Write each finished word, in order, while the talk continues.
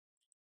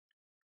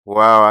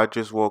Wow, I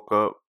just woke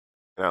up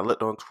and I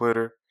looked on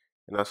Twitter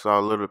and I saw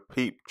Lil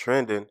Peep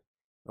trending.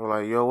 I'm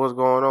like, yo, what's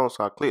going on?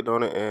 So I clicked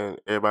on it and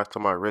everybody's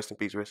talking about rest in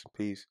peace, rest in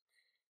peace.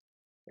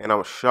 And I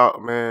was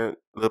shocked, man.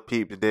 Lil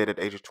Peep is dead at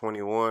the age of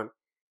 21.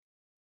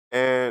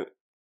 And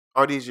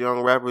all these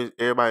young rappers,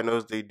 everybody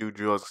knows they do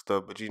drugs and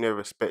stuff, but you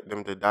never expect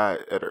them to die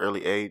at an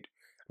early age.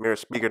 I mean,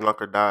 Speaker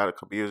Lunker died a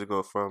couple years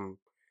ago from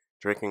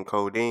drinking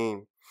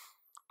codeine.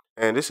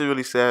 And this is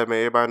really sad, man.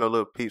 Everybody know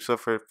Lil Peep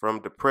suffered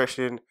from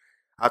depression.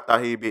 I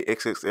thought he'd be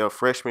XXL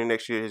freshman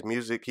next year. His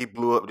music, he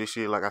blew up this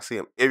year. Like I see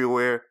him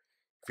everywhere.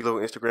 If you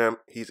look on Instagram,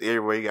 he's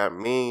everywhere. He got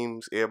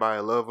memes.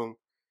 Everybody love him.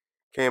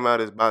 Came out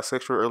as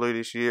bisexual earlier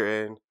this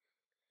year, and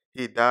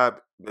he died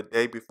the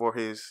day before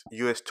his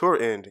U.S. tour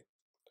ended.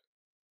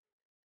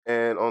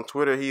 And on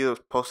Twitter, he was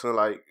posting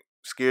like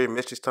scary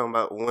messages talking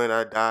about when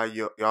I die,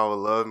 y'all will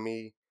love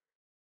me.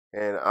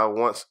 And I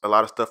want a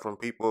lot of stuff from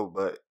people,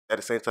 but at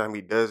the same time,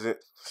 he doesn't.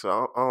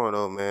 So I don't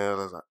know,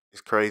 man.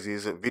 It's crazy.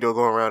 There's a video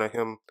going around of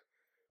him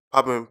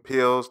popping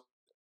pills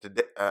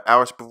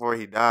hours before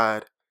he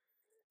died,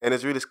 and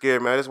it's really scary,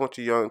 man. I just want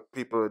you young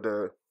people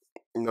to,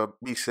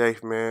 be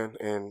safe, man,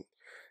 and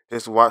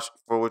just watch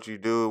for what you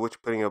do, what you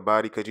put in your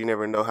body, because you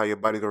never know how your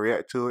body gonna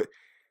react to it.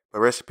 But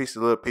rest in peace to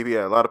Lil Peep. He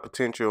had a lot of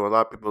potential. A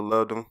lot of people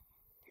loved him,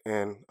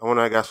 and I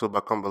wonder how you guys feel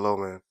about Come Below,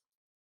 man.